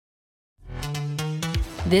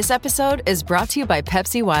This episode is brought to you by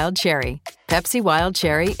Pepsi Wild Cherry. Pepsi Wild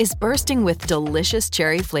Cherry is bursting with delicious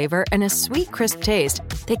cherry flavor and a sweet, crisp taste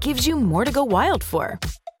that gives you more to go wild for.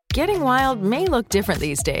 Getting wild may look different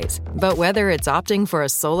these days, but whether it's opting for a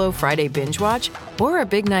solo Friday binge watch or a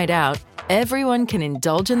big night out, everyone can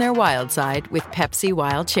indulge in their wild side with Pepsi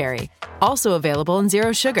Wild Cherry. Also available in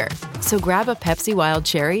Zero Sugar. So grab a Pepsi Wild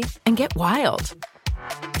Cherry and get wild.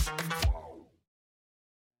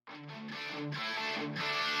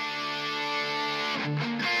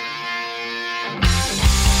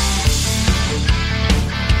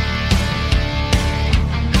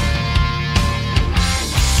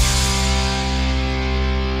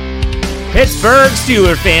 Pittsburgh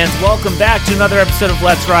Steelers fans, welcome back to another episode of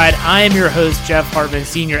Let's Ride. I am your host, Jeff Hartman,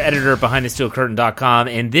 senior editor behind thesteelcurtain.com,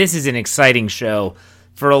 and this is an exciting show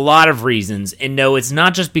for a lot of reasons. And no, it's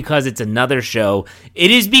not just because it's another show. It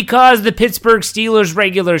is because the Pittsburgh Steelers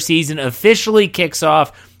regular season officially kicks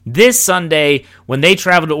off this Sunday when they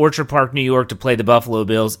travel to Orchard Park, New York to play the Buffalo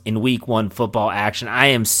Bills in Week 1 football action. I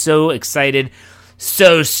am so excited,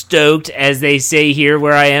 so stoked, as they say here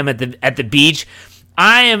where I am at the beach.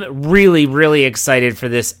 I am really, really excited for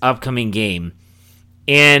this upcoming game.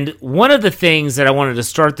 And one of the things that I wanted to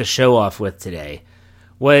start the show off with today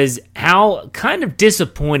was how kind of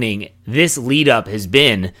disappointing this lead up has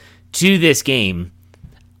been to this game.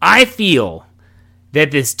 I feel that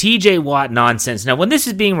this TJ Watt nonsense. Now, when this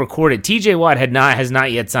is being recorded, TJ Watt has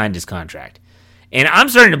not yet signed his contract. And I'm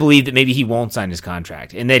starting to believe that maybe he won't sign his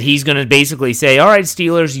contract and that he's going to basically say, all right,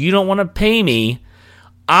 Steelers, you don't want to pay me.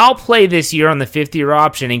 I'll play this year on the fifth-year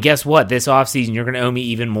option, and guess what? This offseason, you're going to owe me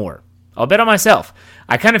even more. I'll bet on myself.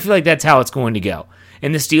 I kind of feel like that's how it's going to go.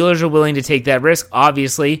 And the Steelers are willing to take that risk,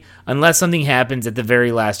 obviously, unless something happens at the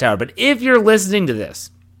very last hour. But if you're listening to this,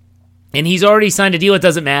 and he's already signed a deal, it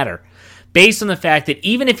doesn't matter. Based on the fact that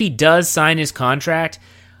even if he does sign his contract,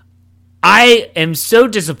 I am so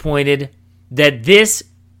disappointed that this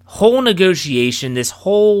whole negotiation, this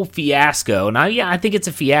whole fiasco, now, yeah, I think it's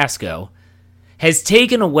a fiasco, has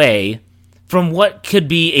taken away from what could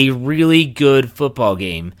be a really good football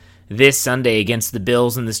game this Sunday against the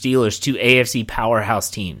Bills and the Steelers, two AFC powerhouse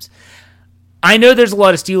teams. I know there's a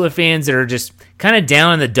lot of Steeler fans that are just kind of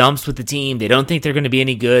down in the dumps with the team. They don't think they're going to be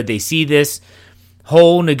any good. They see this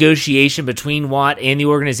whole negotiation between Watt and the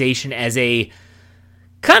organization as a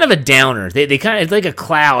kind of a downer. They kind of, it's like a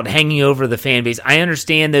cloud hanging over the fan base. I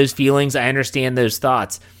understand those feelings. I understand those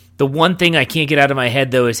thoughts. The one thing I can't get out of my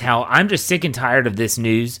head, though, is how I'm just sick and tired of this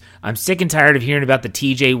news. I'm sick and tired of hearing about the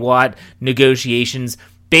TJ Watt negotiations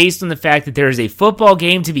based on the fact that there is a football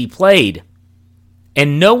game to be played,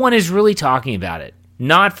 and no one is really talking about it.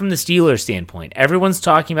 Not from the Steelers standpoint. Everyone's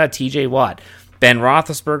talking about TJ Watt. Ben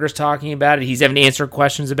Roethlisberger's talking about it. He's having to answer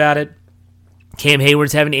questions about it. Cam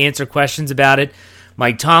Hayward's having to answer questions about it.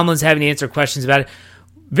 Mike Tomlin's having to answer questions about it.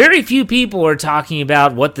 Very few people are talking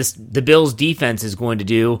about what the Bills' defense is going to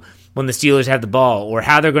do when the Steelers have the ball, or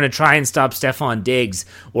how they're going to try and stop Stephon Diggs,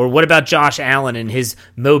 or what about Josh Allen and his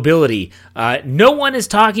mobility. No one is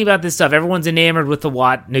talking about this stuff. Everyone's enamored with the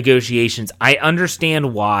Watt negotiations. I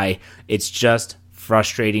understand why. It's just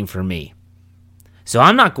frustrating for me. So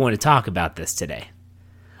I'm not going to talk about this today.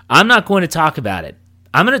 I'm not going to talk about it.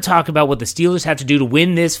 I'm going to talk about what the Steelers have to do to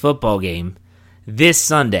win this football game this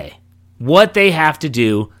Sunday. What they have to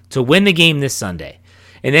do to win the game this Sunday.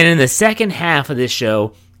 And then in the second half of this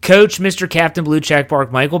show, Coach Mr. Captain Blue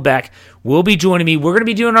Checkmark, Michael Beck, will be joining me. We're going to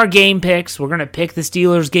be doing our game picks. We're going to pick the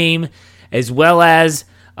Steelers game, as well as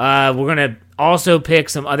we're going to also pick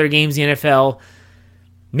some other games in the NFL.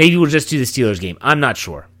 Maybe we'll just do the Steelers game. I'm not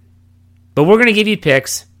sure. But we're going to give you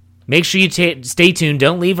picks. Make sure you stay tuned.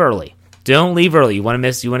 Don't leave early. Don't leave early. You want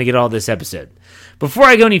to get all this episode. Before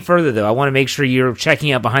I go any further, though, I want to make sure you're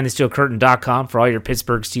checking out BehindTheSteelCurtain.com for all your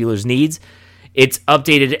Pittsburgh Steelers needs. It's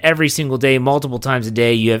updated every single day, multiple times a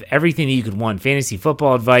day. You have everything that you could want. Fantasy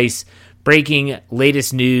football advice, breaking,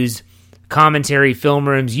 latest news, commentary, film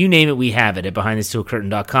rooms, you name it, we have it at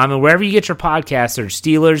BehindTheSteelCurtain.com. And wherever you get your podcasts, search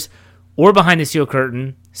Steelers or Behind the Steel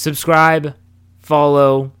Curtain, subscribe,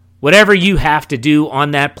 follow, whatever you have to do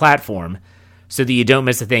on that platform, so that you don't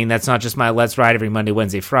miss a thing. That's not just my Let's Ride every Monday,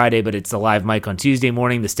 Wednesday, Friday, but it's the live mic on Tuesday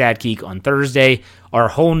morning, the Stat Geek on Thursday, our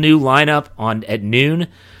whole new lineup at noon.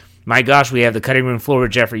 My gosh, we have the Cutting Room Floor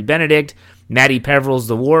with Jeffrey Benedict, Maddie Peveril's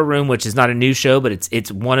The War Room, which is not a new show, but it's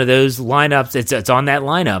one of those lineups. It's on that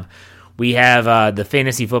lineup. We have the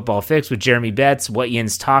Fantasy Football Fix with Jeremy Betts, What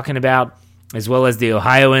Yin's Talking About, as well as the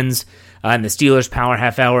Ohioans and the Steelers Power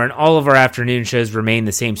Half Hour, and all of our afternoon shows remain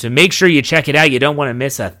the same. So make sure you check it out. You don't want to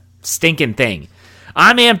miss a stinking thing.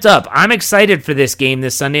 I'm amped up. I'm excited for this game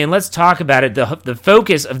this Sunday, and let's talk about it. The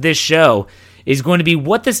focus of this show is going to be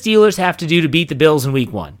what the Steelers have to do to beat the Bills in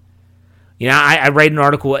week 1. You know, I write an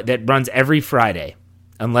article that runs every Friday,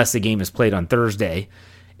 unless the game is played on Thursday,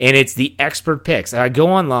 and it's the expert picks. I go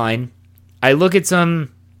online, I look at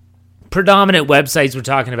some predominant websites we're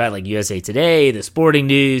talking about, like USA Today, The Sporting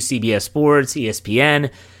News, CBS Sports,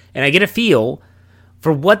 ESPN, and I get a feel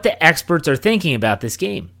for what the experts are thinking about this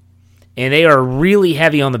game. And they are really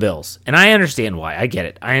heavy on the Bills. And I understand why. I get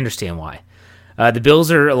it. I understand why. The Bills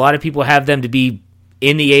a lot of people have them to be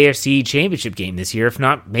in the AFC Championship game this year, if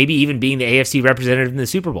not maybe even being the AFC representative in the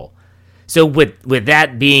Super Bowl. So with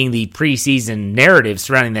that being the preseason narrative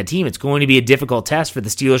surrounding that team, it's going to be a difficult test for the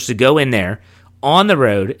Steelers to go in there on the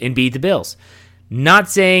road and beat the Bills. Not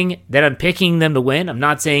saying that I'm picking them to win. I'm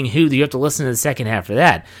not saying who. You have to listen to the second half for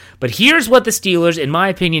that. But here's what the Steelers, in my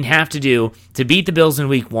opinion, have to do to beat the Bills in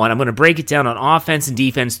week 1. I'm going to break it down on offense and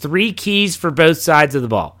defense. 3 keys for both sides of the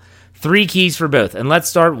ball. 3 keys for both. And let's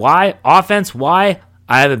start. Why? Offense. Why?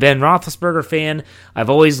 I am a Ben Roethlisberger fan. I've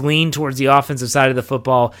always leaned towards the offensive side of the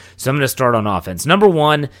football, so I'm going to start on offense. Number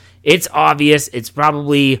 1, it's obvious. It's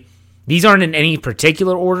probably, these aren't in any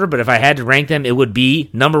particular order, but if I had to rank them, it would be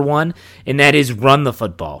number 1, and that is run the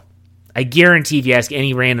football. I guarantee if you ask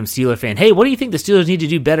any random Steeler fan, hey, what do you think the Steelers need to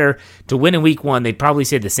do better to win in week 1? They'd probably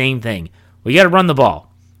say the same thing. We got to run the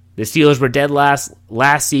ball. The Steelers were dead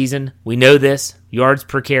last season. We know this. Yards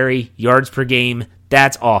per carry, yards per game.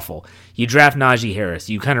 That's awful. You draft Najee Harris.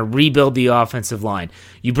 You kind of rebuild the offensive line.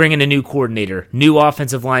 You bring in a new coordinator, new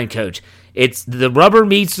offensive line coach. It's the rubber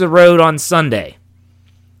meets the road on Sunday.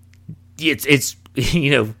 It's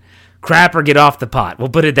crap or get off the pot. We'll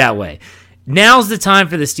put it that way. Now's the time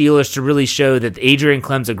for the Steelers to really show that Adrian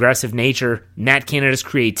Clem's aggressive nature, Matt Canada's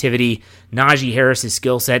creativity, Najee Harris's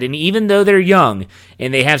skill set, and even though they're young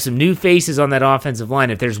and they have some new faces on that offensive line,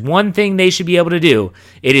 if there's one thing they should be able to do,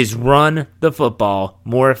 it is run the football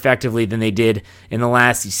more effectively than they did in the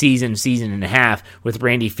last season and a half with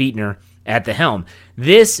Randy Fichtner at the helm.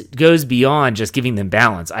 This goes beyond just giving them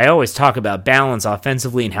balance. I always talk about balance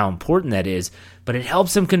offensively and how important that is, but it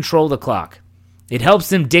helps them control the clock. It helps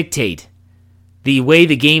them dictate the way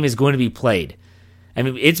the game is going to be played. I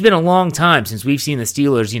mean, it's been a long time since we've seen the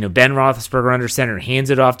Steelers, Ben Roethlisberger under center, hands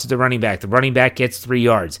it off to the running back. The running back gets 3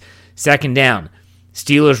 yards. Second down,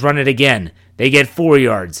 Steelers run it again. They get 4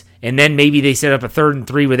 yards. And then maybe they set up a 3rd and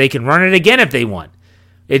 3 where they can run it again if they want.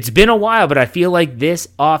 It's been a while, but I feel like this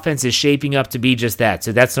offense is shaping up to be just that.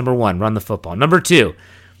 So that's number 1, run the football. Number 2,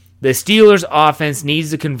 the Steelers offense needs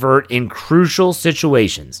to convert in crucial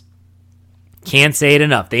situations. Can't say it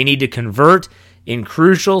enough. They need to convert in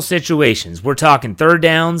crucial situations. We're talking 3rd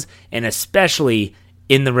downs and especially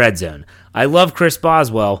in the red zone. I love Chris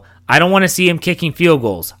Boswell. I don't want to see him kicking field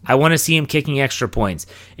goals. I want to see him kicking extra points.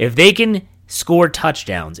 If they can score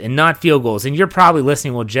touchdowns and not field goals, and you're probably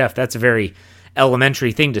listening, well, Jeff, that's a very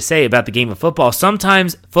elementary thing to say about the game of football.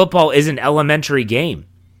 Sometimes football is an elementary game.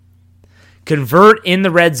 Convert in the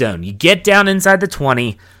red zone. You get down inside the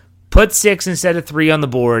 20, put 6 instead of 3 on the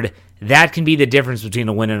board. That can be the difference between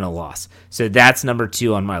a win and a loss. So that's number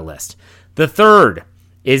 2 on my list. The 3rd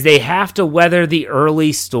is they have to weather the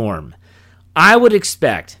early storm. I would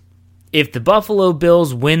expect if the Buffalo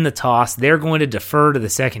Bills win the toss, they're going to defer to the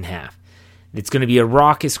second half. It's going to be a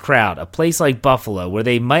raucous crowd. A place like Buffalo where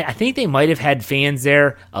I think they might have had fans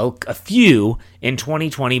there, a few in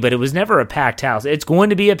 2020, but it was never a packed house. It's going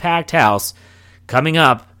to be a packed house coming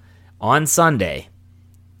up on Sunday.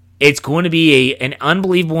 It's going to be an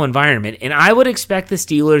unbelievable environment, and I would expect the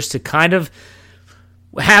Steelers to kind of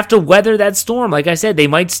have to weather that storm. Like I said, they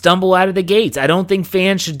might stumble out of the gates. I don't think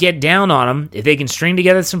fans should get down on them. If they can string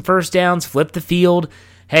together some first downs, flip the field,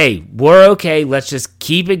 hey, we're okay. Let's just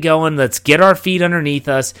keep it going. Let's get our feet underneath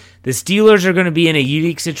us. The Steelers are going to be in a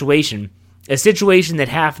unique situation, a situation that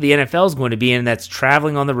half of the NFL is going to be in, that's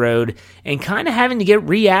traveling on the road and kind of having to get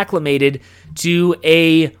reacclimated to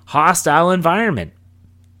a hostile environment.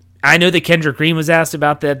 I know that Kendrick Green was asked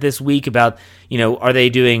about that this week, about, are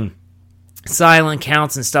they doing silent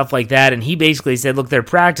counts and stuff like that, and he basically said, look, they're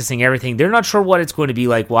practicing everything. They're not sure what it's going to be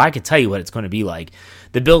like. Well, I could tell you what it's going to be like.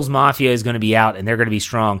 The Bills Mafia is going to be out, and they're going to be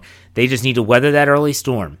strong. They just need to weather that early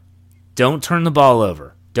storm. Don't turn the ball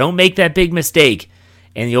over. Don't make that big mistake,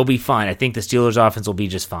 and you'll be fine. I think the Steelers' offense will be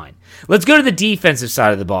just fine. Let's go to the defensive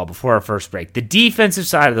side of the ball before our first break. The defensive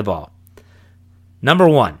side of the ball. Number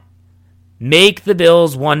 1. Make the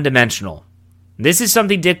Bills one-dimensional. This is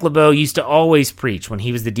something Dick LeBeau used to always preach when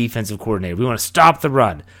he was the defensive coordinator. We want to stop the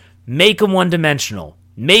run. Make them one-dimensional.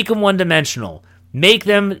 Make them one-dimensional. Make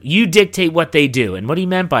them, you dictate what they do. And what he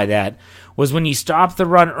meant by that was when you stop the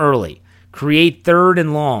run early, create 3rd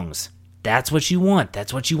and longs, That's what you want.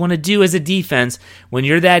 That's what you want to do as a defense when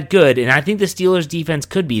you're that good. And I think the Steelers' defense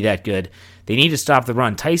could be that good. They need to stop the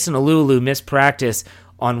run. Tyson Alualu missed practice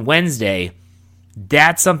on Wednesday.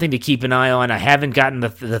 That's something to keep an eye on. I haven't gotten the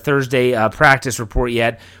Thursday practice report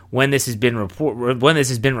yet when this has been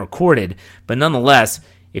recorded. But nonetheless,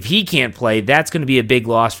 if he can't play, that's going to be a big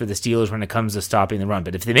loss for the Steelers when it comes to stopping the run.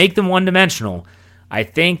 But if they make them one-dimensional, I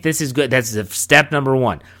think this is good. That's step number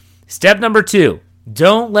one. Step number two,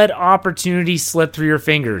 don't let opportunities slip through your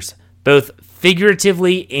fingers, both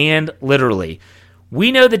figuratively and literally.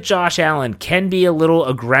 We know that Josh Allen can be a little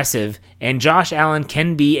aggressive, and Josh Allen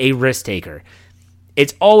can be a risk taker.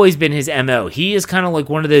 It's always been his MO. He is kind of like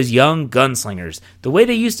one of those young gunslingers. The way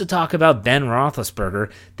they used to talk about Ben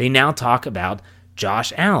Roethlisberger, they now talk about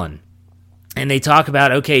Josh Allen. And they talk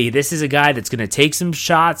about, okay, this is a guy that's going to take some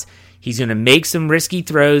shots. He's going to make some risky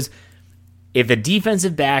throws. If a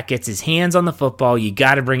defensive back gets his hands on the football, you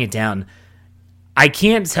got to bring it down. I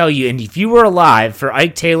can't tell you, and if you were alive for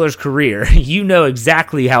Ike Taylor's career, you know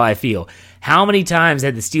exactly how I feel. How many times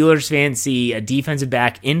had the Steelers fans see a defensive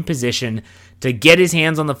back in position to get his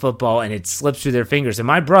hands on the football and it slips through their fingers? And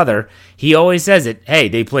my brother, he always says it, hey,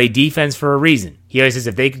 they play defense for a reason. He always says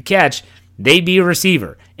if they could catch, they'd be a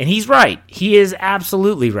receiver. And he's right. He is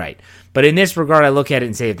absolutely right. But in this regard, I look at it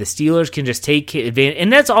and say if the Steelers can just take advantage,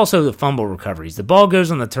 and that's also the fumble recoveries. The ball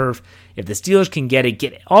goes on the turf. If the Steelers can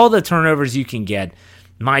get all the turnovers you can get,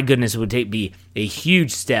 my goodness, it would be a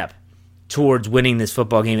huge step towards winning this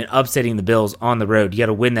football game and upsetting the Bills on the road. You got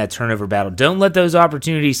to win that turnover battle. Don't let those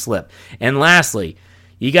opportunities slip. And lastly,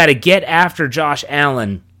 you got to get after Josh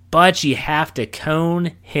Allen, but you have to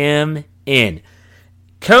cone him in.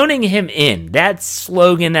 Coning him in, that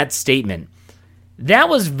slogan, that statement, that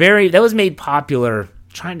was made popular. I'm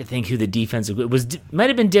trying to think who the defensive might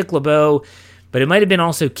have been Dick LeBeau, but it might have been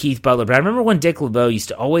also Keith Butler. But I remember when Dick LeBeau used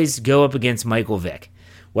to always go up against Michael Vick,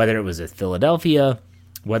 whether it was at Philadelphia,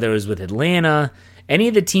 whether it was with Atlanta, any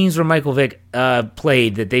of the teams where Michael Vick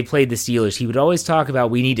played the Steelers, he would always talk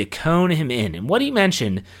about we need to cone him in. And what he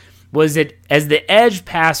mentioned was that as the edge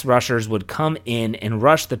pass rushers would come in and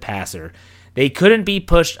rush the passer, they couldn't be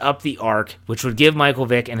pushed up the arc, which would give Michael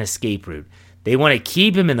Vick an escape route. They want to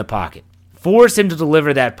keep him in the pocket, force him to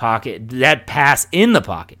deliver that pass in the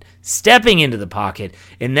pocket, stepping into the pocket,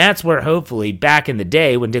 and that's where hopefully back in the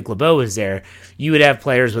day when Dick LeBeau was there, you would have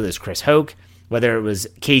players whether it's Chris Hoke, whether it was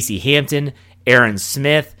Casey Hampton, Aaron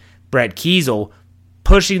Smith, Brett Kiesel,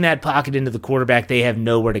 pushing that pocket into the quarterback. They have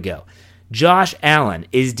nowhere to go. Josh Allen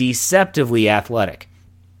is deceptively athletic,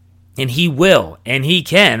 and he will and he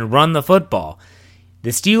can run the football. The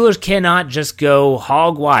Steelers cannot just go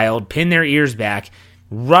hog wild, pin their ears back,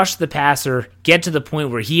 rush the passer, get to the point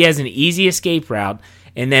where he has an easy escape route,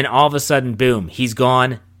 and then all of a sudden, boom, he's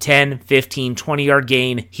gone. 10, 15, 20-yard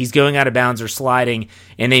gain, he's going out of bounds or sliding,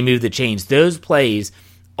 and they move the chains. Those plays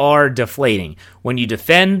are deflating. When you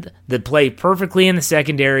defend the play perfectly in the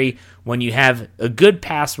secondary, when you have a good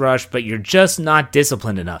pass rush, but you're just not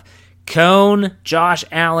disciplined enough, cone Josh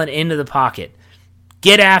Allen into the pocket.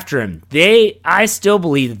 Get after him. I still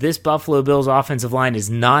believe that this Buffalo Bills offensive line is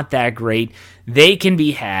not that great. They can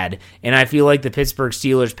be had, and I feel like the Pittsburgh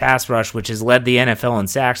Steelers pass rush, which has led the NFL in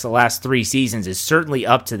sacks the last 3 seasons, is certainly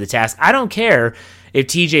up to the task. I don't care if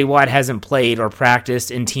TJ Watt hasn't played or practiced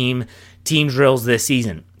in team drills this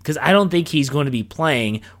season, because I don't think he's going to be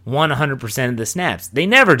playing 100% of the snaps. They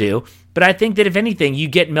never do, but I think that if anything, you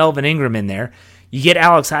get Melvin Ingram in there, you get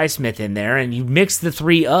Alex Highsmith in there, and you mix the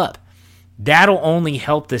 3 up. That'll only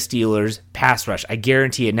help the Steelers pass rush. I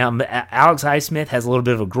guarantee it. Now, Alex Highsmith has a little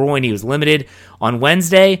bit of a groin. He was limited on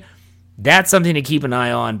Wednesday. That's something to keep an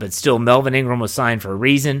eye on, but still, Melvin Ingram was signed for a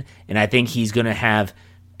reason, and I think he's going to have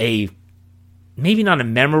maybe not a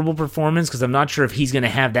memorable performance, because I'm not sure if he's going to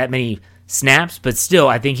have that many snaps, but still,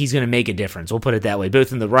 I think he's going to make a difference. We'll put it that way,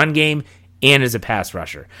 both in the run game and as a pass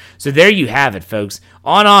rusher. So there you have it, folks.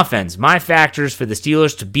 On offense, my factors for the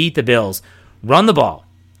Steelers to beat the Bills: run the ball,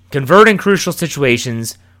 convert in crucial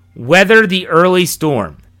situations, weather the early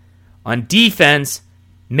storm. On defense,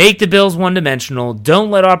 make the Bills one-dimensional. Don't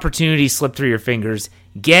let opportunities slip through your fingers.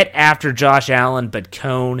 Get after Josh Allen, but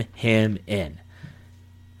cone him in.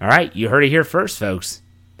 All right, you heard it here first, folks.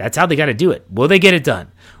 That's how they got to do it. Will they get it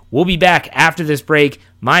done? We'll be back after this break.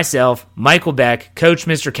 Myself, Michael Beck, Coach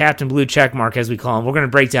Mr. Captain Blue Checkmark, as we call him. We're going to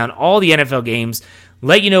break down all the NFL games,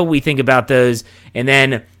 let you know what we think about those, and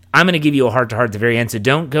then I'm going to give you a heart-to-heart at the very end, so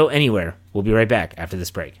don't go anywhere. We'll be right back after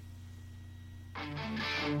this break.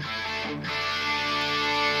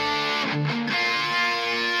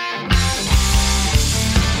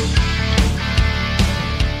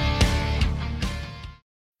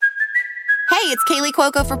 Hey, it's Kaylee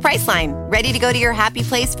Cuoco for Priceline. Ready to go to your happy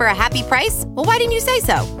place for a happy price? Well, why didn't you say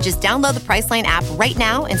so? Just download the Priceline app right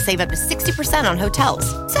now and save up to 60% on hotels.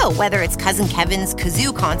 So whether it's Cousin Kevin's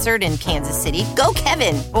Kazoo Concert in Kansas City, go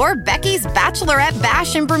Kevin, or Becky's Bachelorette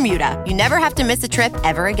Bash in Bermuda, you never have to miss a trip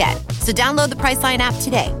ever again. So download the Priceline app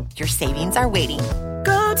today. Your savings are waiting.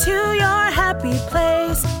 Go to your happy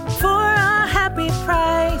place for a happy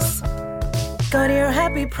price. Go to your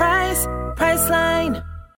happy price, Priceline.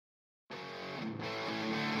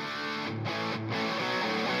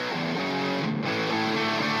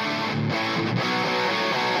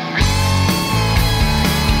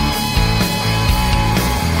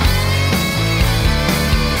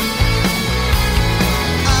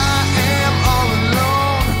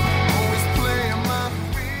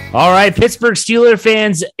 All right, Pittsburgh Steelers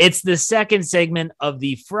fans, it's the second segment of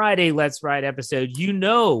the Friday Let's Ride episode. You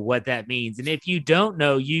know what that means. And if you don't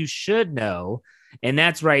know, you should know. And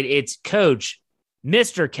that's right. It's Coach,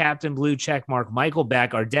 Mr. Captain Blue Checkmark, Michael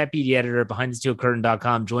Beck, our deputy editor behind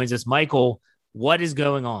BehindTheSteelCurtain.com, joins us. Michael, what is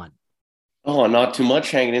going on? Oh, not too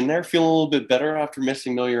much, hanging in there. Feeling a little bit better after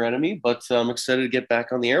missing Know Your Enemy, but I'm excited to get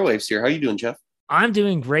back on the airwaves here. How you doing, Jeff? I'm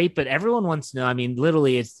doing great, but everyone wants to know, I mean,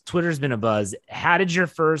 literally, Twitter's been a buzz. How did your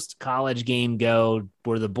first college game go?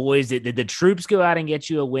 Were the boys, did the troops go out and get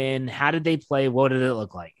you a win? How did they play? What did it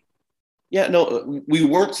look like? Yeah, no, we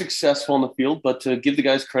weren't successful on the field, but to give the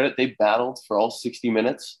guys credit, they battled for all 60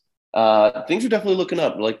 minutes. Things are definitely looking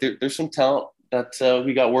up. Like there's some talent that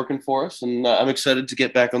we got working for us, and I'm excited to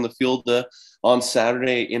get back on the field on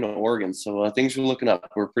Saturday in Oregon. So things are looking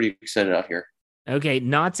up. We're pretty excited out here. Okay,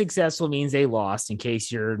 not successful means they lost, in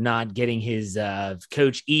case you're not getting his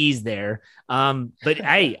Coach E's there. But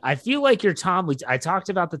hey, I feel like I talked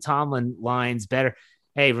about the Tomlin lines better.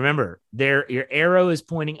 Hey, remember, your arrow is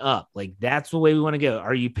pointing up. Like, that's the way we want to go.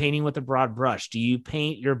 Are you painting with a broad brush? Do you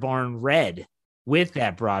paint your barn red with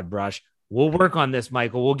that broad brush? We'll work on this,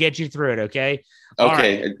 Michael. We'll get you through it, okay?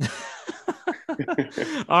 Okay.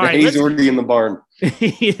 All right. He's already in the barn.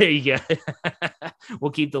 There you go.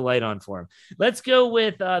 We'll keep the light on for him. Let's go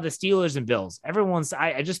with the Steelers and Bills.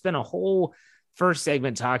 I just spent a whole first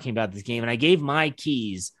segment talking about this game, and I gave my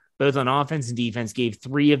keys, both on offense and defense, gave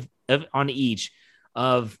three of on each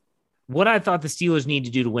of what I thought the Steelers need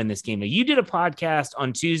to do to win this game. Now, you did a podcast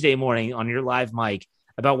on Tuesday morning on your live mic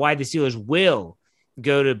about why the Steelers will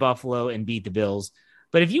go to Buffalo and beat the Bills.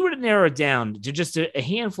 But if you were to narrow it down to just a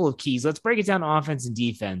handful of keys, let's break it down to offense and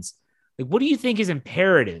defense. Like, what do you think is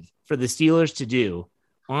imperative for the Steelers to do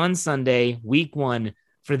on Sunday, week 1,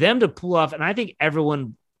 for them to pull off? And I think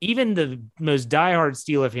everyone, even the most diehard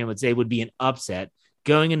Steeler fan, would say would be an upset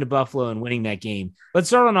going into Buffalo and winning that game. Let's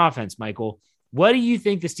start on offense, Michael. What do you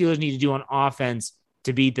think the Steelers need to do on offense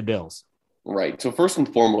to beat the Bills? Right. So first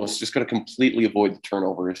and foremost, just got to completely avoid the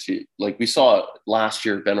turnovers. Like we saw last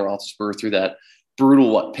year, Ben Roethlisberger through that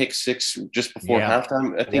brutal pick six just before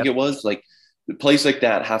halftime. I think it was like plays like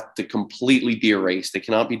that have to completely be erased. They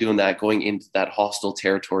cannot be doing that going into that hostile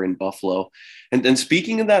territory in Buffalo. And then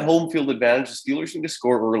speaking of that home field advantage, the Steelers need to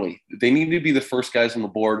score early. They need to be the first guys on the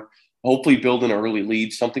board, hopefully build an early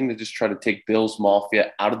lead, something to just try to take Bills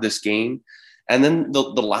Mafia out of this game. And then the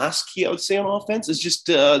last key I would say on offense is just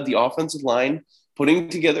the offensive line putting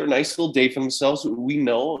together a nice little day for themselves. We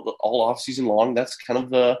know all offseason long, that's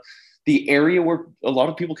kind of the area where a lot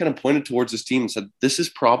of people kind of pointed towards this team and said, this is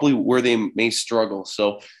probably where they may struggle.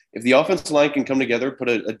 So if the offensive line can come together, put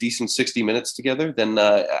a decent 60 minutes together, then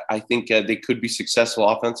I think they could be successful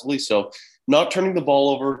offensively. So not turning the ball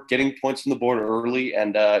over, getting points on the board early,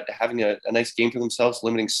 and having a nice game for themselves,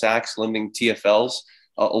 limiting sacks, limiting TFLs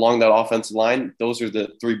along that offensive line. Those are the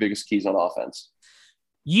three biggest keys on offense.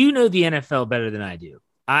 You know the NFL better than I do.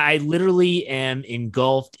 I literally am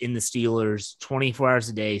engulfed in the Steelers 24 hours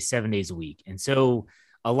a day, 7 days a week. And so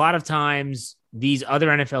a lot of times these other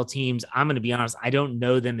NFL teams, I'm going to be honest, I don't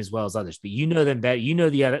know them as well as others, but you know them better. You know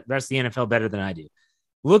the rest of the NFL better than I do.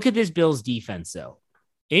 Look at this Bills defense, though.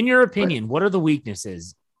 In your opinion, what are the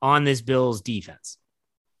weaknesses on this Bills defense?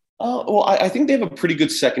 Well, I think they have a pretty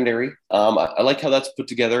good secondary. I like how that's put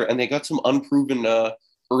together, and they got some unproven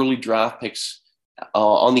early draft picks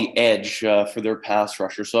on the edge for their pass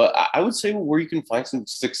rusher. So I would say where you can find some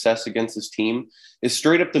success against this team is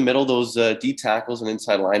straight up the middle. Those D tackles and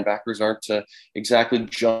inside linebackers aren't exactly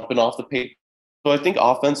jumping off the page. So I think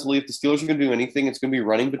offensively, if the Steelers are going to do anything, it's going to be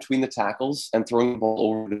running between the tackles and throwing the ball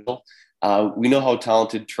over the middle. We know how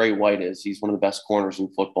talented Trey White is. He's one of the best corners in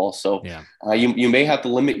football. So Yeah. You may have to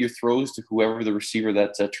limit your throws to whoever the receiver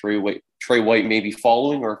that Trey White may be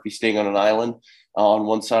following, or if he's staying on an island on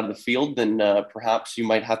one side of the field, then perhaps you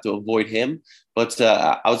might have to avoid him. But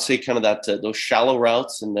I would say kind of that those shallow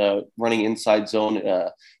routes and running inside zone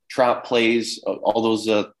trap plays, all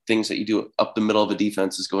those things that you do up the middle of a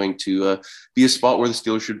defense is going to be a spot where the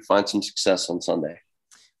Steelers should find some success on Sunday.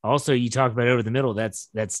 Also, you talk about over the middle. That's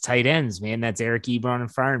tight ends, man. That's Eric Ebron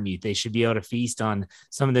and Freiermuth. They should be able to feast on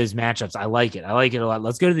some of those matchups. I like it. I like it a lot.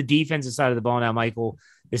 Let's go to the defensive side of the ball now, Michael.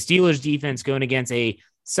 The Steelers defense going against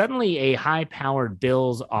suddenly a high-powered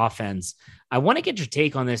Bills offense. I want to get your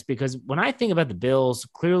take on this because when I think about the Bills,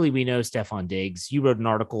 clearly we know Stefon Diggs. You wrote an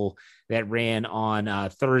article that ran on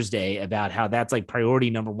Thursday about how that's like priority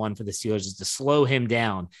number one for the Steelers is to slow him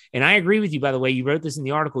down. And I agree with you, by the way. You wrote this in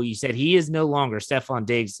the article. You said he is no longer, Stefon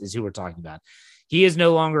Diggs is who we're talking about. He is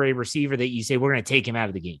no longer a receiver that you say we're going to take him out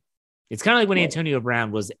of the game. It's kind of like when Antonio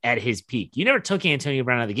Brown was at his peak. You never took Antonio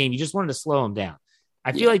Brown out of the game. You just wanted to slow him down.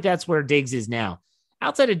 I feel like that's where Diggs is now.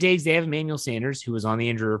 Outside of Diggs, they have Emmanuel Sanders, who was on the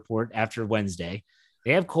injury report after Wednesday.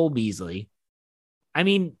 They have Cole Beasley. I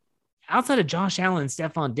mean, outside of Josh Allen and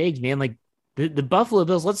Stefon Diggs, man, like the Buffalo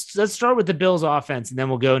Bills, let's start with the Bills offense, and then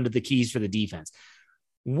we'll go into the keys for the defense.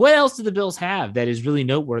 What else do the Bills have that is really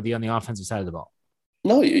noteworthy on the offensive side of the ball?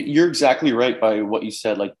 No, you're exactly right by what you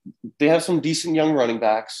said. Like, they have some decent young running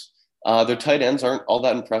backs. Their tight ends aren't all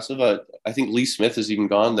that impressive. I think Lee Smith has even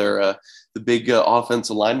gone. They're the big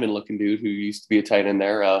offensive lineman looking dude who used to be a tight end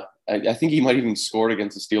there. I think he might even scored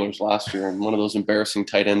against the Steelers last year in one of those embarrassing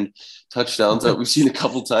tight end touchdowns that we've seen a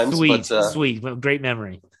couple times. Sweet. Great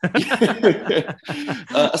memory.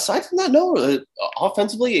 Aside from that, no,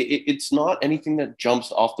 offensively, it's not anything that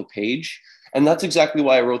jumps off the page. And that's exactly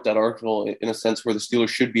why I wrote that article, in a sense where the Steelers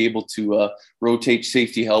should be able to rotate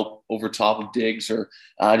safety help over top of Diggs or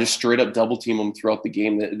just straight up double team him throughout the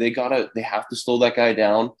game. They have to slow that guy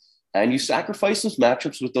down. And you sacrifice those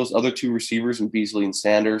matchups with those other two receivers in Beasley and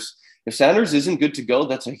Sanders. If Sanders isn't good to go,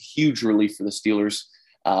 that's a huge relief for the Steelers.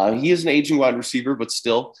 He is an aging wide receiver, but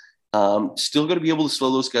still going to be able to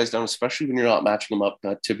slow those guys down, especially when you're not matching them up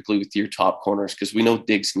typically with your top corners, because we know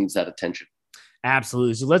Diggs needs that attention.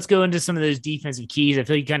 Absolutely. So let's go into some of those defensive keys. I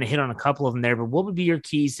feel you kind of hit on a couple of them there, but what would be your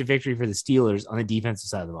keys to victory for the Steelers on the defensive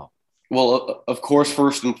side of the ball? Well, of course,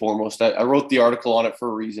 first and foremost, I wrote the article on it for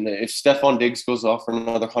a reason. If Stefon Diggs goes off for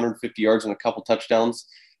another 150 yards and a couple touchdowns,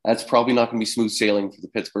 that's probably not going to be smooth sailing for the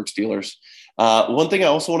Pittsburgh Steelers. One thing I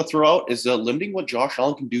also want to throw out is limiting what Josh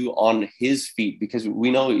Allen can do on his feet, because we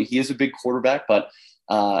know he is a big quarterback, but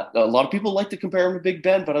a lot of people like to compare him to Big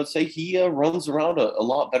Ben, but I'd say he runs around a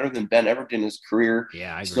lot better than Ben ever did in his career.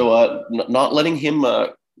 Yeah, I agree. So not letting him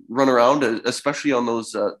run around, especially on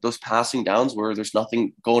those passing downs where there's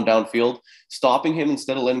nothing going downfield, stopping him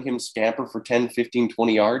instead of letting him scamper for 10, 15,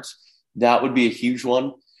 20 yards, that would be a huge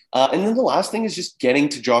one. And then the last thing is just getting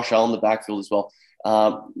to Josh Allen in the backfield as well.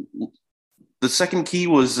 The second key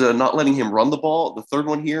was not letting him run the ball. The third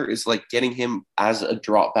one here is like getting him as a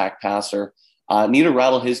drop back passer. Need to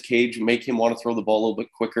rattle his cage, make him want to throw the ball a little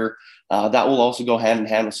bit quicker. That will also go hand in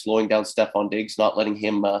hand with slowing down Stefon Diggs, not letting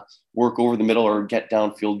him work over the middle or get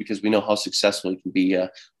downfield, because we know how successful he can be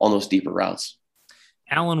on those deeper routes.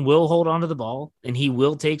 Allen will hold on to the ball and he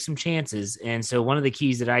will take some chances. And so one of the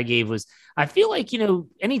keys that I gave was, I feel like,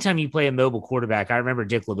 anytime you play a mobile quarterback, I remember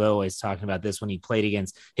Dick LeBeau always talking about this when he played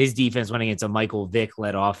against his defense, went against a Michael Vick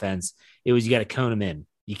led offense. It was, you got to cone him in.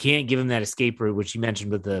 You can't give him that escape route, which you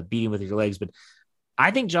mentioned with the beating with your legs. But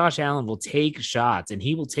I think Josh Allen will take shots and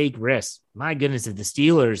he will take risks. My goodness, if the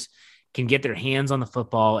Steelers can get their hands on the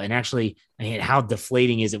football and actually, how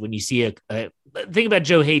deflating is it when you see think about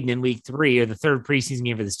Joe Hayden in week 3 or the third preseason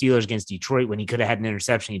game for the Steelers against Detroit when he could have had an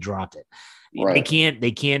interception, he dropped it. Right.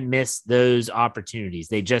 They can't miss those opportunities.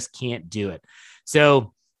 They just can't do it.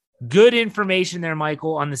 So good information there,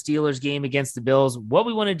 Michael, on the Steelers game against the Bills. What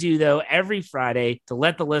we want to do, though, every Friday to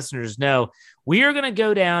let the listeners know, we are going to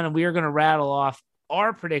go down and we are going to rattle off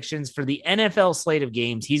our predictions for the NFL slate of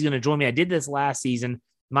games. He's going to join me. I did this last season.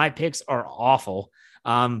 My picks are awful,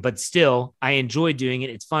 but still, I enjoy doing it.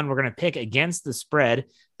 It's fun. We're going to pick against the spread,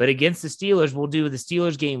 but against the Steelers, we'll do the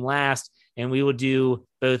Steelers game last, and we will do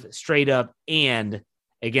both straight up and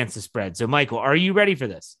against the spread. So, Michael, are you ready for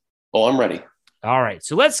this? Oh, I'm ready. All right,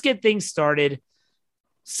 so let's get things started.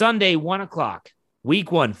 Sunday, 1 o'clock,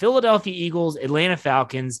 week 1, Philadelphia Eagles, Atlanta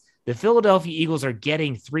Falcons. The Philadelphia Eagles are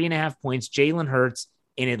getting 3.5 points. Jalen Hurts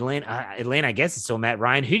in Atlanta. Atlanta, I guess it's still Matt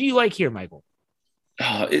Ryan. Who do you like here, Michael?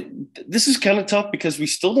 This is kind of tough because we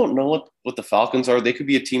still don't know what the Falcons are. They could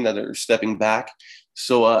be a team that are stepping back.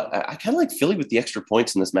 So I kind of like Philly with the extra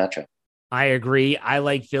points in this matchup. I agree. I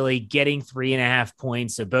like Philly getting 3.5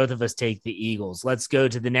 points. So both of us take the Eagles. Let's go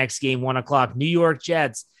to the next game, 1:00. New York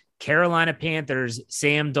Jets, Carolina Panthers,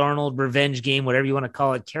 Sam Darnold revenge game, whatever you want to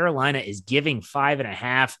call it. Carolina is giving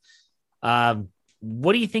 5.5.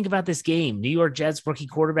 What do you think about this game? New York Jets, rookie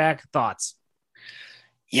quarterback, thoughts?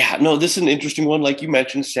 Yeah, no, this is an interesting one. Like you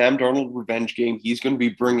mentioned, Sam Darnold revenge game. He's going to be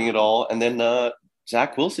bringing it all. And then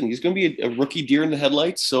Zach Wilson, he's going to be a rookie deer in the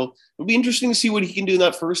headlights. So it'll be interesting to see what he can do in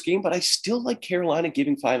that first game. But I still like Carolina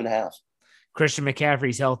giving 5.5. Christian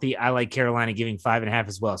McCaffrey's healthy. I like Carolina giving 5.5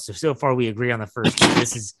 as well. So far we agree on the first game.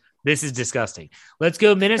 This is disgusting. Let's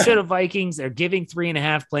go Minnesota Vikings. They're giving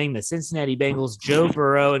 3.5, playing the Cincinnati Bengals, Joe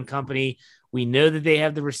Burrow and company. We know that they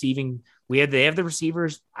have the receiving. They have the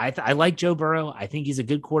receivers. I like Joe Burrow. I think he's a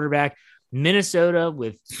good quarterback. Minnesota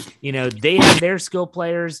with, they have their skill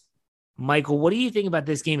players. Michael, what do you think about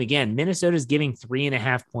this game? Again, Minnesota's giving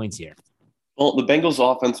 3.5 points here. Well, the Bengals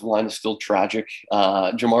offensive line is still tragic.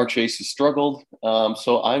 Jamar Chase has struggled.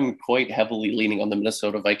 So I'm quite heavily leaning on the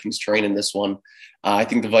Minnesota Vikings train in this one. I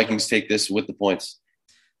think the Vikings take this with the points.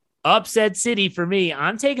 Upset city for me.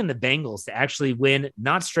 I'm taking the Bengals to actually win,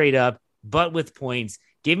 not straight up, but with points.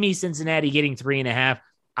 Give me Cincinnati getting 3.5.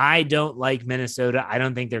 I don't like Minnesota. I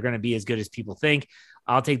don't think they're going to be as good as people think.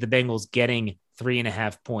 I'll take the Bengals getting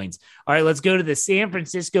 3.5 points. All right, let's go to the San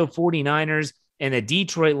Francisco 49ers and the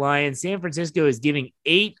Detroit Lions. San Francisco is giving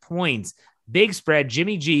 8 points. Big spread.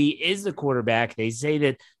 Jimmy G is the quarterback. They say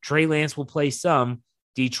that Trey Lance will play some.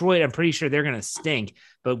 Detroit, I'm pretty sure they're going to stink.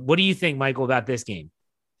 But what do you think, Michael, about this game?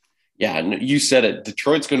 Yeah, you said it.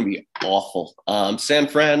 Detroit's going to be awful. San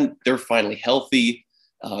Fran, they're finally healthy.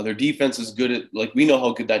 Their defense is good. We know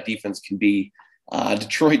how good that defense can be.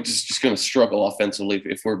 Detroit is just going to struggle offensively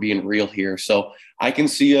if we're being real here. So I can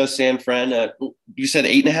see San Fran. You said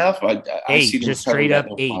 8.5. I see just straight up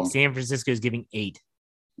 8. San Francisco is giving 8.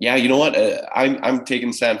 Yeah, you know what? I'm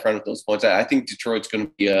taking San Fran with those points. I think Detroit's going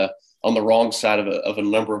to be on the wrong side of a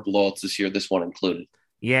number of blowouts this year. This one included.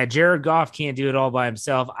 Yeah, Jared Goff can't do it all by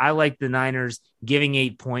himself. I like the Niners giving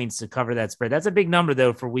 8 points to cover that spread. That's a big number,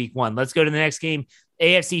 though, for week 1. Let's go to the next game.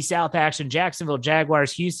 AFC South action, Jacksonville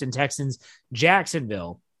Jaguars, Houston Texans.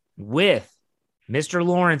 Jacksonville with Mr.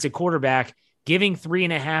 Lawrence at quarterback giving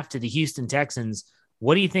 3.5 to the Houston Texans.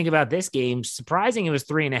 What do you think about this game? Surprising it was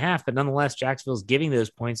 3.5, but nonetheless, Jacksonville's giving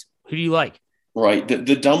those points. Who do you like? Right. The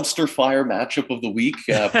dumpster fire matchup of the week,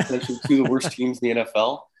 potentially two of the worst teams in the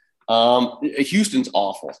NFL. Houston's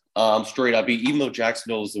awful. Straight up, even though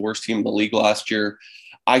Jacksonville was the worst team in the league last year,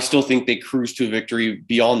 I still think they cruise to a victory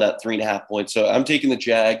beyond that 3.5 points. So I'm taking the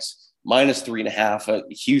Jags minus 3.5.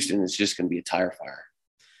 Houston is just going to be a tire fire.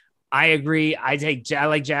 I agree. I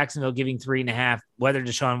like Jacksonville giving 3.5. Whether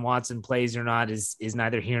Deshaun Watson plays or not is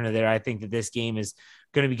neither here nor there. I think that this game is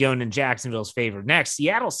going to be going in Jacksonville's favor. Next,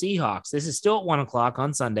 Seattle Seahawks. This is still at 1:00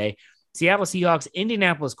 on Sunday. Seattle Seahawks,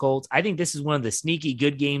 Indianapolis Colts. I think this is one of the sneaky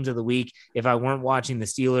good games of the week. If I weren't watching the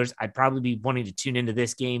Steelers, I'd probably be wanting to tune into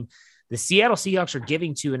this game. The Seattle Seahawks are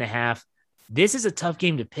giving 2.5. This is a tough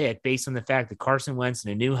game to pick based on the fact that Carson Wentz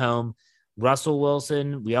in a new home, Russell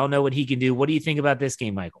Wilson, we all know what he can do. What do you think about this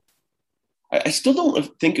game, Michael? I still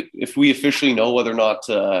don't think if we officially know whether or not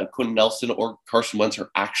Quentin Nelson or Carson Wentz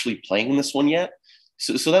are actually playing in this one yet.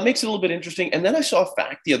 So that makes it a little bit interesting. And then I saw a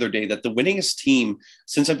fact the other day that the winningest team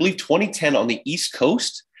since I believe 2010 on the East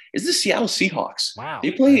Coast is the Seattle Seahawks. Wow.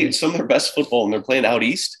 They play some of their best football and they're playing out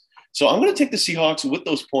East. So I'm going to take the Seahawks with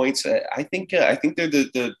those points. I think they're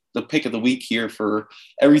the pick of the week here for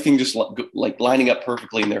everything just like lining up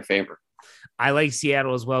perfectly in their favor. I like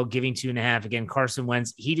Seattle as well, giving 2.5. Again, Carson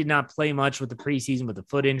Wentz, he did not play much with the preseason with the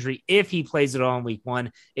foot injury. If he plays it all in week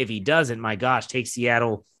 1, if he doesn't, my gosh, take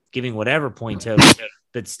Seattle giving whatever point total.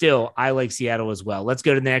 But still, I like Seattle as well. Let's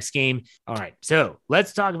go to the next game. All right, so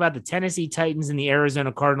let's talk about the Tennessee Titans and the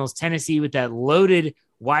Arizona Cardinals. Tennessee with that loaded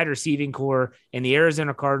wide receiving core and the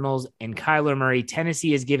Arizona Cardinals and Kyler Murray.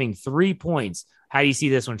 Tennessee is giving 3 points. How do you see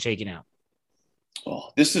this one shaking out? Oh,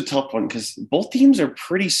 this is a tough one because both teams are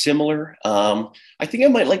pretty similar. I think I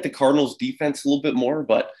might like the Cardinals defense a little bit more,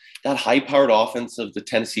 but that high-powered offense of the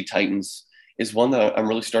Tennessee Titans is one that I'm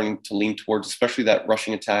really starting to lean towards, especially that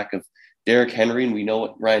rushing attack of Derrick Henry, and we know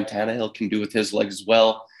what Ryan Tannehill can do with his legs as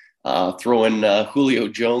well. Throw in Julio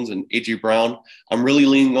Jones and A.J. Brown. I'm really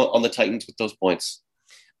leaning on the Titans with those points.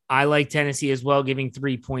 I like Tennessee as well, giving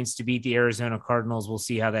 3 points to beat the Arizona Cardinals. We'll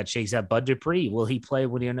see how that shakes out. Bud Dupree, will he play?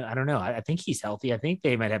 I don't know. I think he's healthy. I think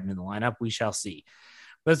they might have him in the lineup. We shall see.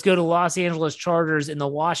 Let's go to Los Angeles Chargers and the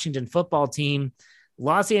Washington football team.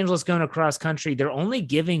 Los Angeles going across country. They're only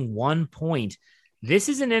giving 1 point. This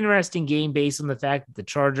is an interesting game based on the fact that the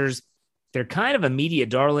Chargers, they're kind of a media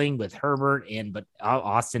darling with Herbert but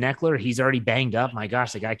Austin Eckler, he's already banged up. My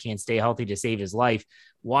gosh, the guy can't stay healthy to save his life.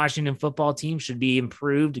 Washington football team should be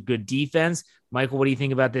improved. Good defense. Michael, what do you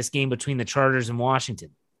think about this game between the Chargers and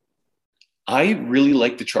Washington? I really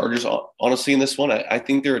like the Chargers, honestly, in this one. I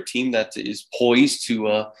think they're a team that is poised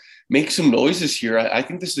to make some noise this year. I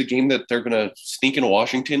think this is a game that they're going to sneak into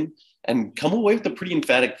Washington and come away with a pretty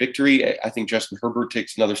emphatic victory. I think Justin Herbert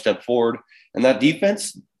takes another step forward. And that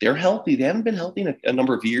defense, they're healthy. They haven't been healthy in a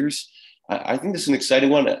number of years. I think this is an exciting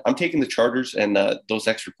one. I'm taking the Chargers and those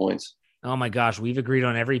extra points. Oh my gosh, we've agreed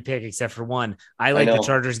on every pick except for one. I like the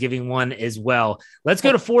Chargers giving one as well. Let's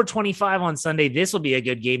go to 425 on Sunday. This will be a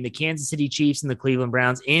good game. The Kansas City Chiefs and the Cleveland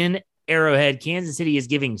Browns in Arrowhead. Kansas City is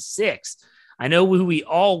giving 6. I know who we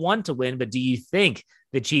all want to win, but do you think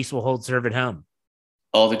the Chiefs will hold serve at home?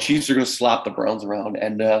 Oh, the Chiefs are going to slap the Browns around,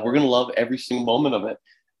 and we're going to love every single moment of it.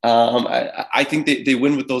 I think they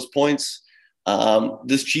win with those points.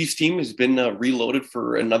 This Chiefs team has been reloaded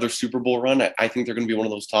for another Super Bowl run. I think they're going to be one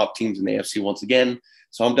of those top teams in the AFC once again.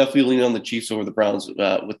 So I'm definitely leaning on the Chiefs over the Browns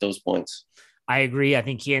with those points. I agree. I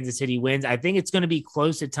think Kansas City wins. I think it's going to be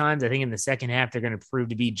close at times. I think in the second half, they're going to prove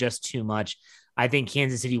to be just too much. I think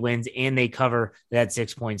Kansas City wins and they cover that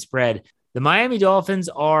 6-point spread. The Miami Dolphins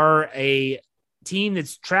are a team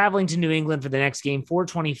that's traveling to New England for the next game,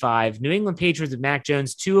 425. New England Patriots with Mac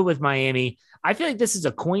Jones, Tua with Miami. I feel like this is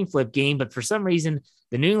a coin flip game, but for some reason,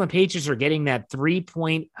 the New England Patriots are getting that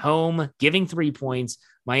 3-point home, giving 3 points.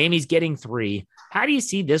 Miami's getting 3. How do you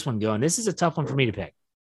see this one going? This is a tough one for me to pick.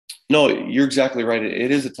 No, you're exactly right.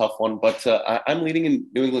 It is a tough one, but I'm leaning in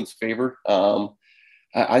New England's favor.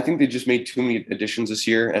 I think they just made too many additions this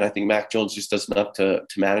year, and I think Mac Jones just does enough to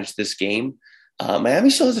manage this game. Miami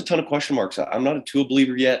still has a ton of question marks. I'm not a Tua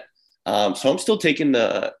believer yet, so I'm still taking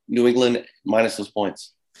New England minus those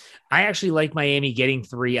points. I actually like Miami getting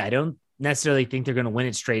 3. I don't necessarily think they're going to win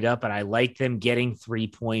it straight up, but I like them getting 3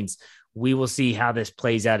 points. We will see how this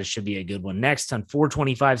plays out. It should be a good one. Next on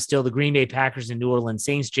 425, still the Green Bay Packers and New Orleans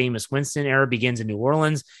Saints. Jameis Winston era begins in New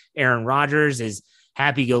Orleans. Aaron Rodgers is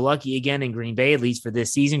happy-go-lucky again in Green Bay, at least for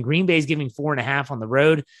this season. Green Bay is giving 4.5 on the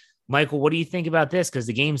road. Michael, what do you think about this? Because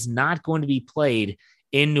the game's not going to be played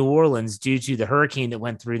in New Orleans due to the hurricane that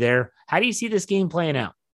went through there. How do you see this game playing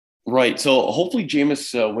out? Right. So hopefully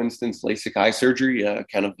Jameis Winston's LASIK eye surgery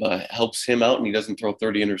kind of helps him out and he doesn't throw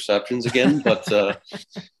 30 interceptions again. But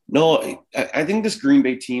no, I think this Green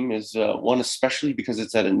Bay team is one, especially because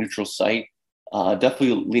it's at a neutral site,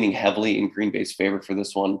 definitely leaning heavily in Green Bay's favor for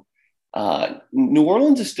this one. New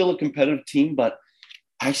Orleans is still a competitive team, but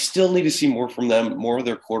I still need to see more from them, more of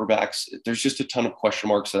their quarterbacks. There's just a ton of question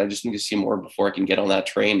marks that I just need to see more before I can get on that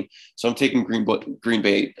train. So I'm taking Green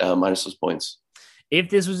Bay minus those points. If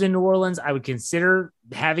this was in New Orleans, I would consider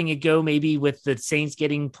having it go maybe with the Saints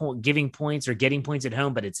giving points or getting points at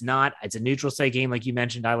home, but it's not. It's a neutral site game. Like you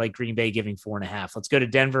mentioned, I like Green Bay giving 4.5. Let's go to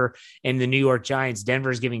Denver and the New York Giants. Denver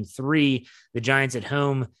is giving 3. The Giants at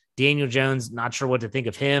home. Daniel Jones, not sure what to think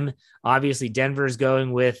of him. Obviously, Denver is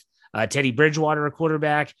going with Teddy Bridgewater, a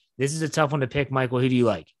quarterback. This is a tough one to pick. Michael, who do you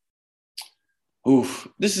like? Oof,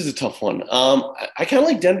 this is a tough one. I kind of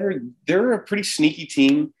like Denver. They're a pretty sneaky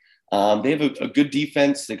team. They have a good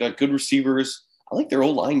defense. They got good receivers. I like their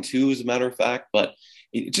O-line too, as a matter of fact, but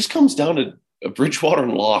it just comes down to a Bridgewater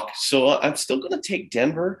and Locke. So I'm still going to take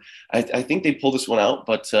Denver. I think they pull this one out,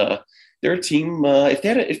 but they're a team. If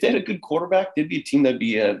they had a good quarterback, they'd be a team that'd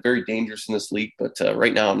be very dangerous in this league. But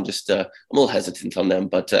right now, I'm a little hesitant on them.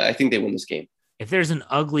 But I think they win this game. If there's an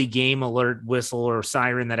ugly game alert whistle or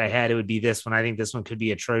siren that I had, it would be this one. I think this one could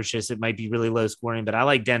be atrocious. It might be really low scoring, but I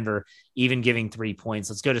like Denver even giving 3 points.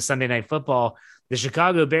 Let's go to Sunday Night Football. The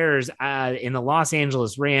Chicago Bears in the Los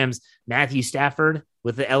Angeles Rams. Matthew Stafford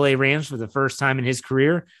with the LA Rams for the first time in his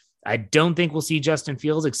career. I don't think we'll see Justin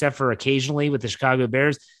Fields except for occasionally with the Chicago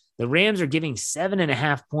Bears. The Rams are giving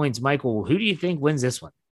 7.5 points. Michael, who do you think wins this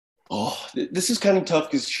one? Oh, this is kind of tough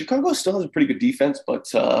because Chicago still has a pretty good defense, but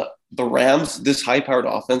the Rams, this high-powered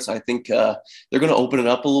offense, I think they're going to open it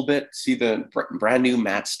up a little bit, see the brand new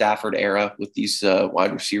Matt Stafford era with these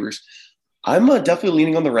wide receivers. I'm definitely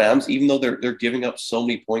leaning on the Rams, even though they're giving up so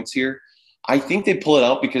many points here. I think they pull it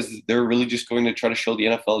out because they're really just going to try to show the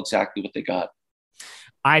NFL exactly what they got.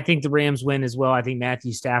 I think the Rams win as well. I think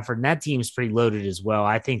Matthew Stafford and that team's pretty loaded as well.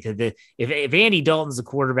 I think that if Andy Dalton's the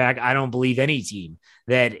quarterback, I don't believe any team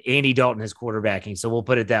that Andy Dalton is quarterbacking. So we'll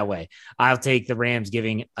put it that way. I'll take the Rams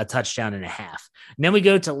giving a touchdown and a half. And then we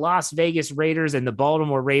go to Las Vegas Raiders and the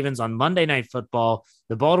Baltimore Ravens on Monday Night Football.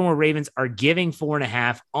 The Baltimore Ravens are giving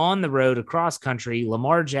 4.5 on the road across country.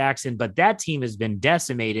 Lamar Jackson, but that team has been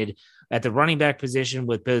decimated at the running back position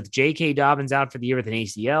with both J.K. Dobbins out for the year with an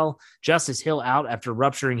ACL, Justice Hill out after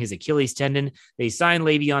rupturing his Achilles tendon. They signed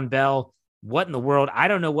Le'Veon Bell. What in the world? I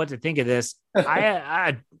don't know what to think of this.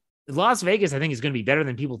 Las Vegas, I think, is going to be better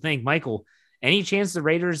than people think. Michael, any chance the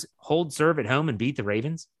Raiders hold serve at home and beat the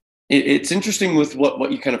Ravens? It's interesting with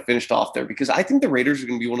what you kind of finished off there, because I think the Raiders are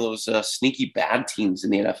going to be one of those sneaky bad teams in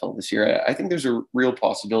the NFL this year. I think there's a real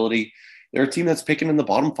possibility they're a team that's picking in the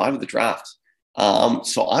bottom 5 of the draft.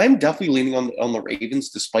 So I'm definitely leaning on the Ravens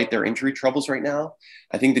despite their injury troubles right now.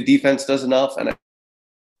 I think the defense does enough and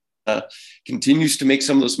continues to make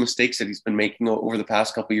some of those mistakes that he's been making over the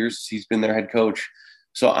past couple of years. He's been their head coach.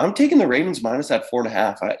 So I'm taking the Ravens minus that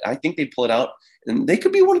 4.5. I think they pull it out, and they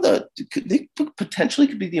could be they potentially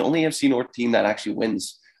could be the only AFC North team that actually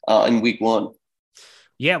wins in week 1.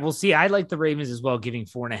 Yeah, we'll see. I like the Ravens as well, giving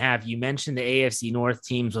 4.5. You mentioned the AFC North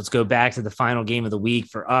teams. Let's go back to the final game of the week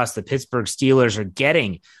for us. The Pittsburgh Steelers are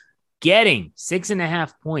getting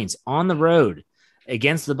 6.5 points on the road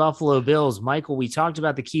against the Buffalo Bills. Michael, we talked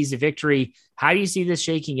about the keys to victory. How do you see this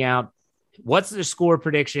shaking out? What's the score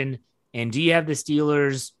prediction? And do you have the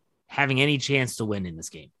Steelers having any chance to win in this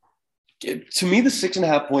game? To me, the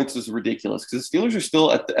 6.5 points is ridiculous because the Steelers are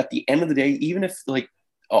still at the end of the day, even if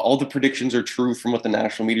all the predictions are true from what the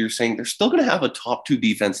national media is saying, they're still going to have a top 2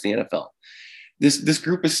 defense in the NFL. This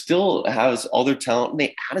group still has all their talent, and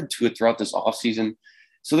they added to it throughout this offseason.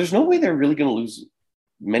 So there's no way they're really going to lose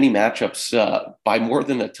many matchups by more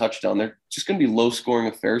than a touchdown. They're just going to be low-scoring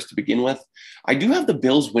affairs to begin with. I do have the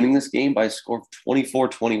Bills winning this game by a score of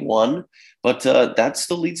 24-21, but that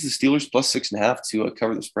still leads the Steelers plus 6.5 to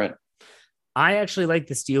cover the spread. I actually like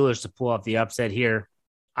the Steelers to pull off the upset here.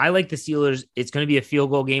 I like the Steelers. It's going to be a field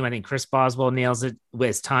goal game. I think Chris Boswell nails it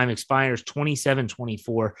as time expires,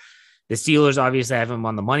 27-24. The Steelers, obviously, I have them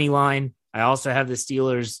on the money line. I also have the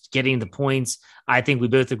Steelers getting the points. I think we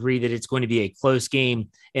both agree that it's going to be a close game.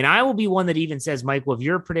 And I will be one that even says, Michael, if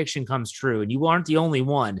your prediction comes true and you aren't the only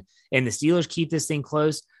one and the Steelers keep this thing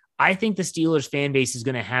close, I think the Steelers fan base is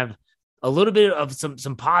going to have a little bit of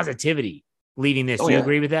some positivity leaving this. Do you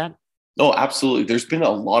agree with that? Oh, absolutely. There's been a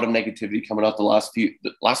lot of negativity coming out the last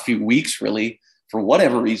few weeks, really, for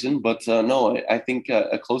whatever reason. But no, I think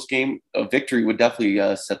a close game, a victory would definitely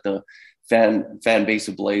set the fan base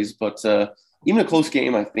ablaze. But even a close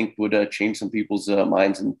game, I think, would change some people's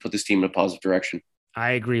minds and put this team in a positive direction.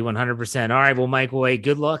 I agree 100%. All right. Well, Michael,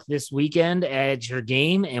 good luck this weekend at your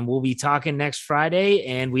game, and we'll be talking next Friday.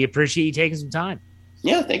 And we appreciate you taking some time.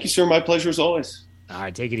 Yeah, thank you, sir. My pleasure as always. All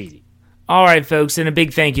right. Take it easy. All right, folks, and a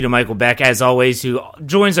big thank you to Michael Beck, as always, who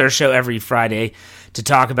joins our show every Friday to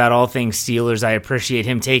talk about all things Steelers. I appreciate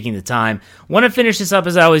him taking the time. Want to finish this up,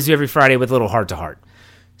 as I always do every Friday, with a little heart-to-heart.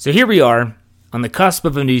 So here we are on the cusp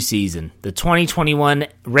of a new season. The 2021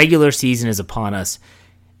 regular season is upon us.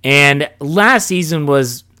 And last season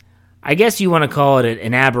was, I guess you want to call it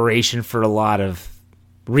an aberration for a lot of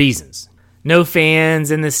reasons. No fans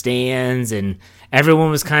in the stands, and everyone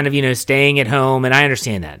was kind of, staying at home, and I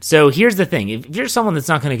understand that. So here's the thing. If you're someone that's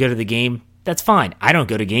not going to go to the game, that's fine. I don't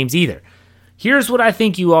go to games either. Here's what I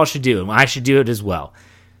think you all should do, and I should do it as well.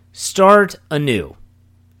 Start anew.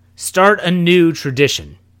 Start a new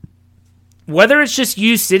tradition. Whether it's just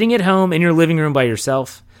you sitting at home in your living room by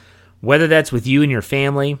yourself, whether that's with you and your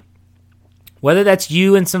family, whether that's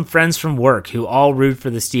you and some friends from work who all root for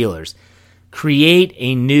the Steelers, create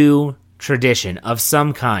a new tradition of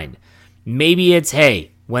some kind. Maybe it's,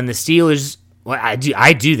 hey, when the Steelers, I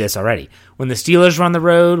do this already. When the Steelers run the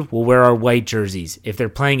road, we'll wear our white jerseys. If they're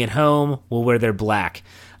playing at home, we'll wear their black.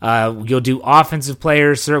 You'll do offensive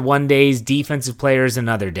players one days, defensive players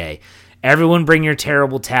another day. Everyone bring your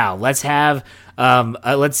terrible towel. Let's have,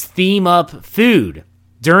 let's theme up food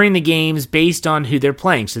during the games based on who they're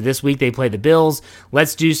playing. So this week they play the Bills.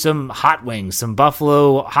 Let's do some hot wings, some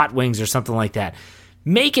Buffalo hot wings or something like that.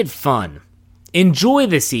 Make it fun. Enjoy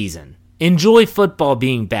the season. Enjoy football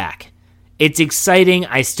being back. It's exciting.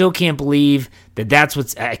 I still can't believe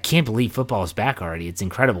I can't believe football is back already. It's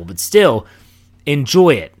incredible. But still,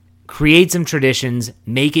 enjoy it. Create some traditions.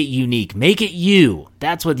 Make it unique. Make it you.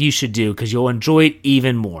 That's what you should do because you'll enjoy it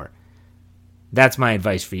even more. That's my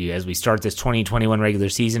advice for you as we start this 2021 regular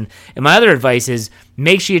season. And my other advice is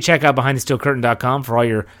make sure you check out BehindTheSteelCurtain.com for all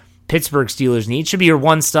your Pittsburgh Steelers need. It should be your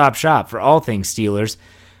one-stop shop for all things Steelers.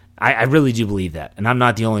 I really do believe that, and I'm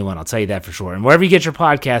not the only one. I'll tell you that for sure. And wherever you get your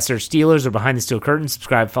podcasts, search Steelers or Behind the Steel Curtain.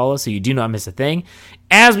 Subscribe, follow, so you do not miss a thing.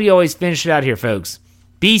 As we always finish it out here, folks,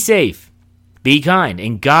 be safe, be kind,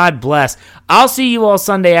 and God bless. I'll see you all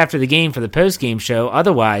Sunday after the game for the post-game show.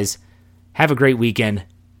 Otherwise, have a great weekend.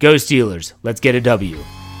 Go Steelers. Let's get a W.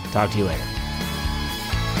 Talk to you later.